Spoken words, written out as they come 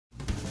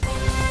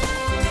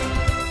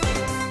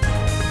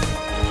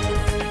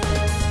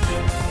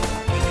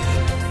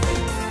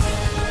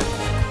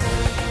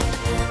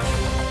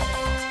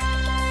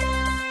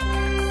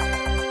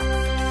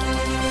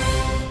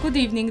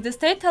evening, the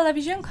state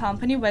television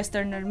company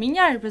Western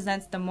Armenia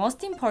represents the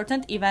most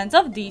important events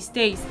of these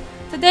days.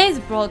 Today's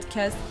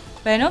broadcast,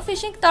 ban of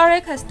fishing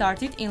Tarek has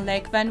started in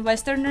Lake Van,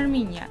 Western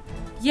Armenia.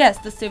 Yes,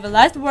 the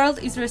civilized world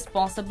is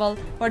responsible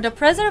for the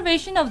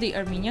preservation of the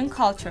Armenian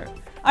culture.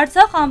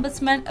 Artsakh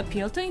Ombudsman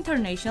appealed to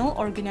international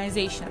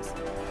organizations.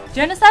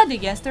 Genocide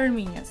against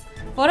Armenians.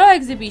 Photo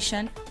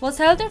exhibition was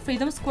held in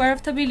Freedom Square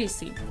of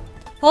Tbilisi.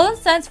 Poland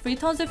sends 3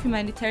 tons of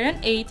humanitarian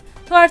aid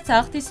to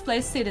Artsakh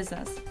displaced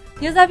citizens.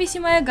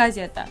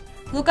 Gazeta.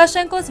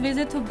 Lukashenko's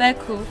visit to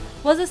Baku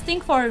was a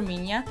sting for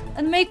Armenia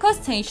and may cause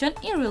tension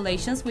in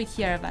relations with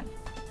Yerevan.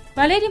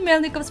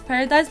 Melnikov's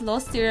Paradise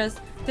Lost series,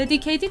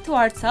 dedicated to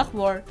Artsakh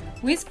war,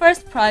 wins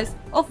first prize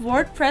of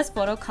World Press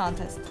Photo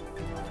Contest.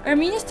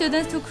 Armenian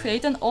students to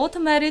create an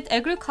automated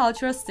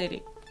agricultural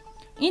city.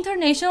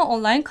 International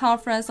online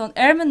conference on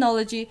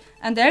Armenology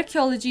and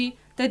Archeology,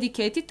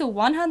 dedicated to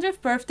 100th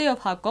birthday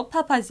of Hakob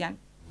Papazyan.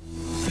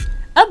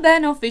 A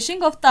ban on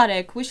fishing of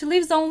Tarek, which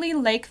lives only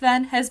in Lake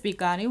Van, has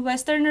begun in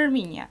Western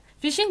Armenia.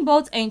 Fishing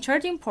boats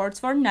anchored in ports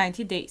for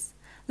 90 days.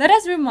 Let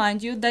us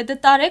remind you that the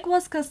Tarek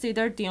was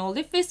considered the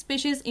only fish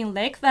species in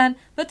Lake Van,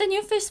 but a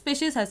new fish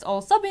species has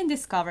also been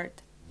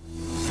discovered.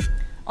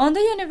 On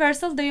the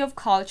Universal Day of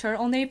Culture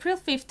on April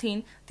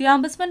 15, the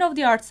Ombudsman of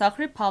the Artsakh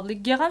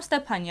Republic,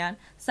 Yerevan,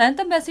 sent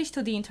a message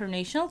to the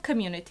international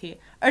community,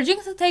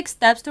 urging to take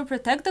steps to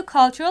protect the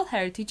cultural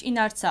heritage in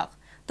Artsakh.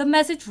 The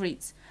message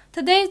reads,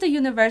 "Today is the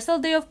Universal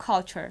Day of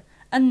Culture,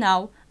 and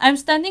now I am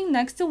standing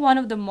next to one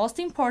of the most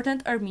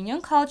important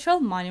Armenian cultural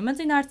monuments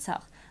in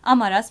Artsakh,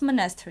 Amaras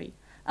Monastery,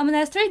 a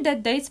monastery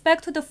that dates back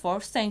to the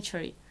 4th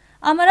century.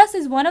 Amaras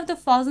is one of the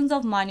thousands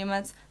of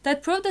monuments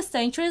that prove the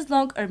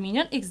centuries-long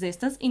Armenian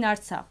existence in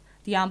Artsakh,"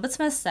 the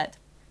Ombudsman said.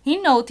 He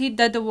noted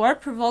that the war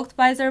provoked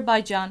by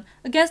Azerbaijan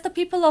against the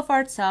people of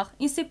Artsakh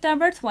in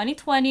September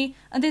 2020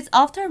 and its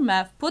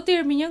aftermath put the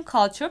Armenian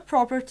cultural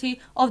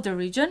property of the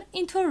region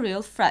into a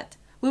real threat.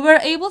 "We were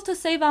able to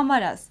save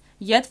Amaras,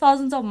 yet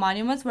thousands of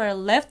monuments were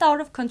left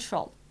out of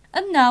control.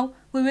 And now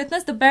we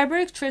witness the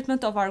barbaric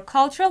treatment of our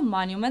cultural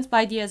monuments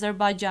by the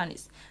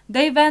Azerbaijanis.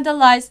 They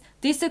vandalize,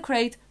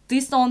 desecrate,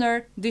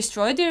 dishonor,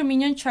 destroy the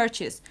Armenian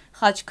churches,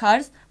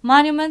 khachkars,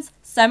 monuments,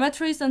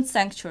 cemeteries, and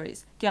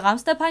sanctuaries,"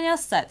 Yerevan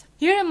said.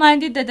 He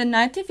reminded that the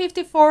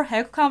 1954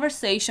 Hague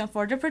Convention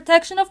for the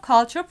Protection of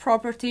Cultural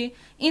Property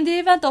in the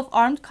event of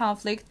armed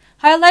conflict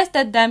highlights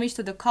that damage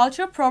to the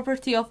cultural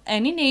property of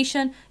any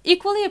nation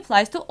equally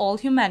applies to all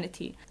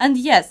humanity. And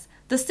yes,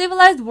 the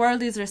civilized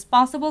world is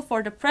responsible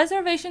for the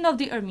preservation of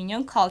the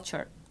Armenian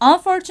culture.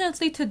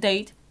 Unfortunately, to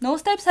date, no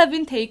steps have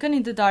been taken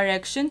in the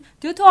direction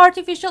due to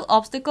artificial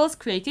obstacles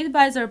created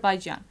by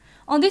Azerbaijan.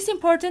 On this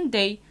important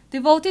day,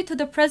 devoted to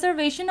the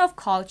preservation of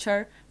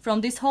culture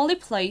from this holy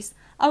place,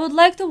 I would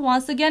like to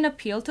once again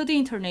appeal to the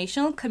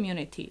international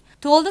community,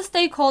 to all the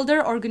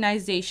stakeholder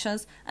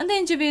organizations and the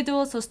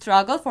individuals who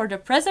struggle for the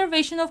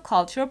preservation of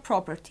cultural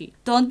property.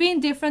 Don't be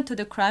indifferent to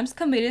the crimes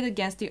committed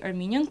against the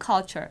Armenian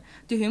culture,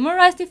 the human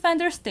rights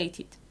defender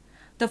stated.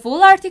 The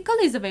full article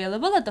is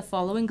available at the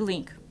following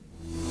link.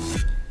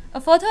 A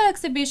photo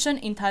exhibition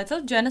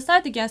entitled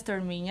Genocide against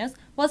Armenians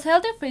was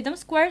held in Freedom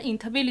Square in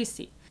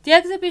Tbilisi. The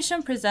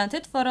exhibition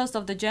presented photos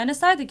of the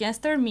genocide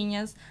against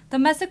Armenians, the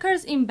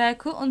massacres in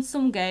Baku and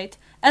Sumgait,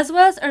 as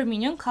well as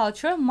Armenian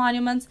cultural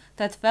monuments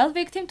that fell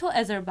victim to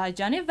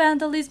Azerbaijani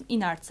vandalism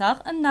in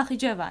Artsakh and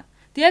Nakhichevan.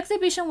 The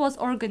exhibition was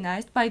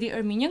organized by the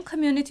Armenian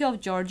Community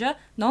of Georgia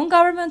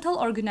non-governmental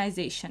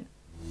organization.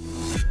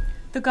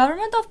 The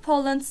government of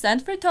Poland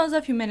sent 3 tons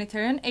of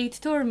humanitarian aid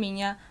to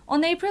Armenia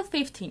on April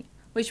 15,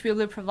 which will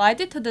be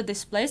provided to the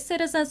displaced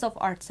citizens of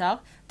Artsakh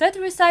that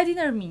reside in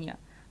Armenia.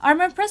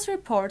 Armenian press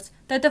reports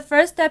that the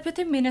first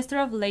Deputy Minister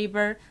of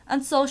Labor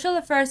and Social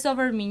Affairs of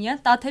Armenia,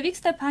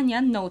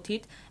 Daghbashyan,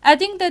 noted,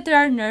 adding that there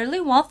are nearly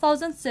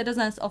 1,000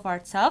 citizens of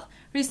Artsakh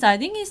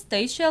residing in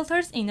state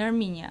shelters in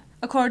Armenia.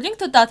 According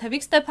to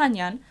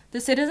Daghbashyan,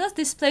 the citizens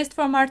displaced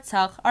from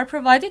Artsakh are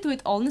provided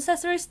with all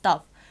necessary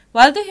stuff,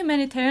 while the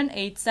humanitarian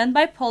aid sent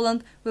by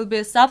Poland will be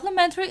a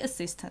supplementary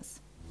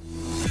assistance.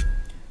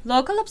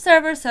 Local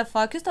observers have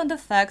focused on the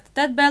fact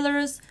that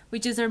Belarus,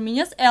 which is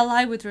Armenia's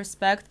ally with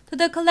respect to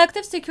the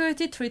Collective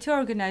Security Treaty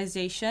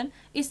Organization,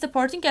 is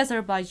supporting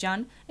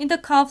Azerbaijan in the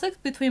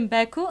conflict between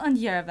Baku and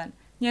Yerevan.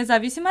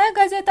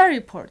 Gazeta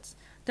reports,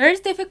 "There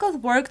is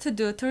difficult work to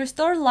do to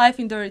restore life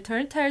in the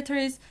returned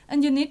territories,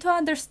 and you need to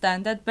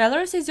understand that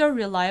Belarus is your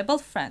reliable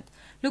friend,"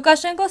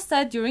 Lukashenko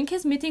said during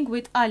his meeting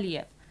with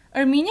Aliyev.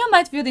 Armenia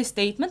might view this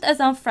statement as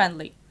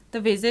unfriendly. The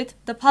visit,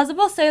 the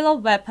possible sale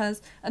of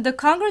weapons, and the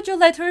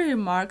congratulatory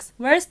remarks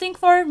were a sting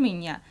for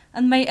Armenia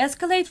and may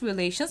escalate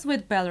relations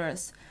with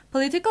Belarus,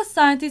 political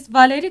scientist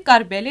Valery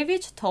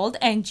Garbelevich told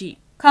NG.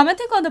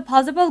 Commenting on the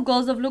possible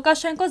goals of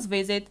Lukashenko's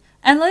visit,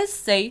 analysts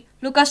say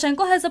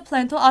Lukashenko has a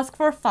plan to ask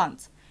for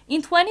funds.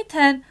 In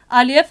 2010,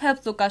 Aliyev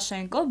helped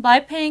Lukashenko by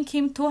paying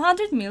him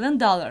 $200 million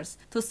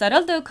to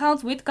settle the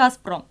accounts with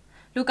Gazprom.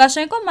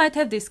 Lukashenko might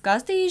have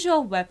discussed the issue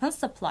of weapons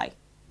supply.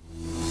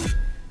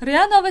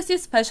 RIA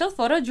Novosti's special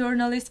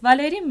photojournalist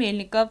Valery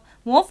Melnikov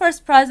won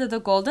first prize at the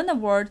Golden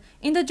Award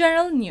in the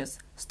General News,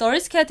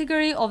 Stories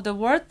category of the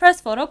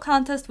WordPress photo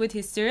contest with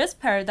his series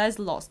Paradise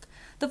Lost.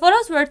 The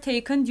photos were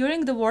taken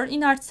during the war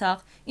in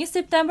Artsakh in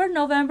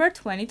September-November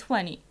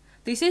 2020.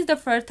 This is the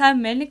first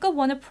time Melnikov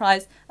won a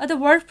prize at the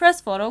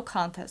WordPress photo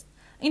contest.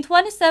 In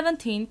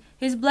 2017,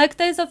 his Black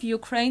Days of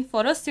Ukraine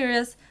photo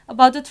series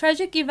about the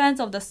tragic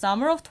events of the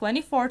summer of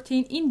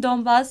 2014 in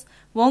Donbass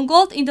won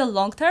gold in the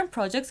long-term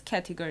projects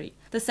category.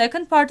 The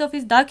second part of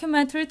his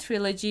documentary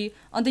trilogy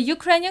on the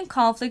Ukrainian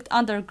conflict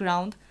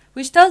underground,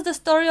 which tells the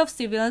story of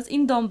civilians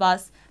in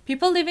Donbass,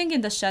 people living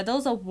in the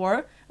shadows of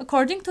war,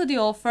 according to the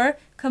author,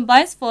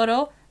 combines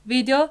photo,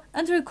 video,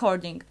 and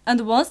recording,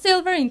 and won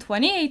silver in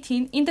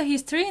 2018 in the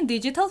History in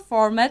Digital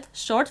Format,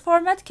 Short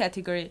Format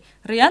category,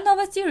 RIA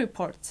Novosti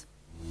reports.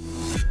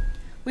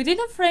 Within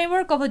the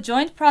framework of a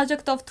joint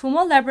project of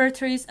TUMO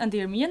Laboratories and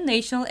the Armenian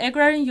National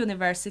Agrarian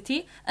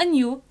University, a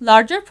new,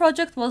 larger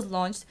project was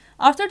launched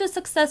after the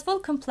successful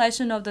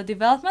completion of the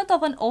development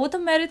of an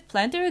automated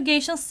plant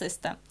irrigation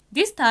system.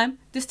 This time,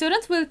 the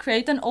students will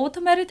create an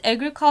automated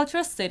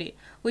agricultural city,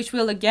 which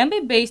will again be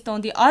based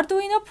on the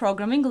Arduino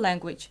programming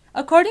language.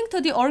 According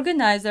to the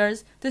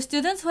organizers, the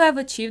students who have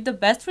achieved the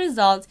best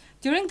results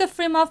during the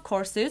free-month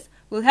courses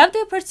will have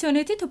the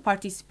opportunity to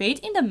participate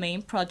in the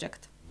main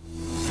project.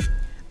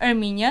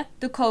 Armenia,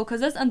 the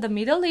Caucasus and the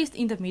Middle East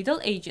in the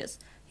Middle Ages.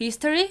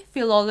 History,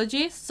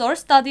 philology, source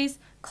studies,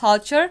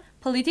 culture,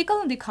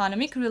 political and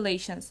economic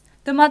relations.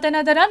 The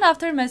Matenadaran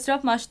after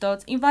Mesrop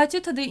Mashdod invites you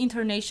to the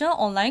international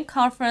online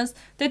conference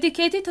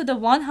dedicated to the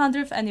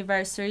 100th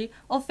anniversary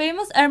of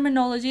famous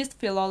Armenologist,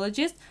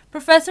 philologist,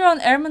 professor on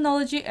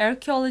Armenology,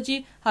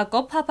 Archeology,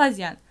 Hakob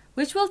Papazyan,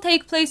 which will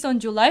take place on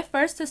July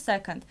 1st to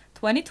 2nd,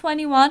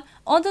 2021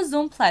 on the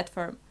Zoom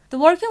platform. The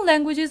working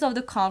languages of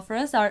the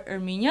conference are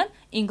Armenian,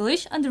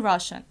 English, and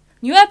Russian.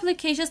 New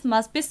applications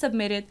must be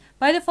submitted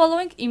by the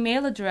following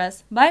email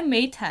address by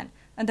May 10,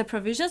 and the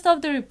provisions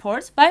of the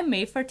reports by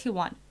May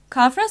 31.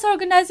 Conference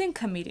Organizing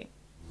Committee.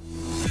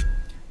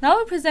 Now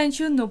we present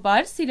you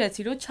Nubar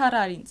Siretiru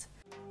Chararins.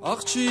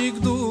 Աղջիկ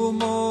դու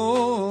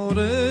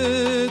մորե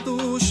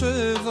դու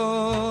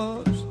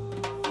շեղար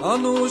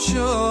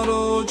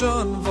Անուշյարո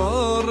ջան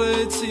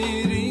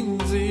վառեցիր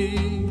ինձի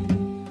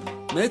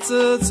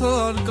Մեծը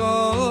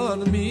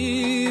ցարկան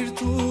միր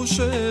դու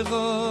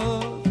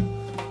շեղար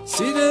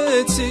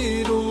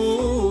Սիրեցիր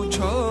ու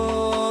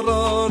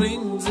չարար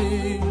ինձի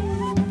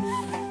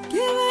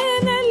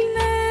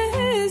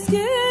Գևենելնես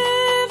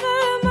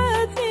գևամատնիս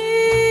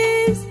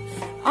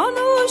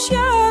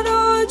Անուշյարո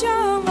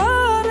ջան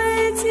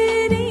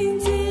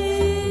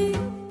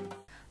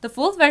The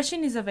full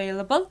version is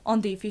available on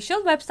the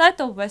official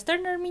website of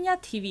Western Armenia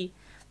TV.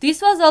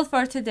 This was all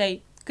for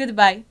today.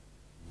 Goodbye.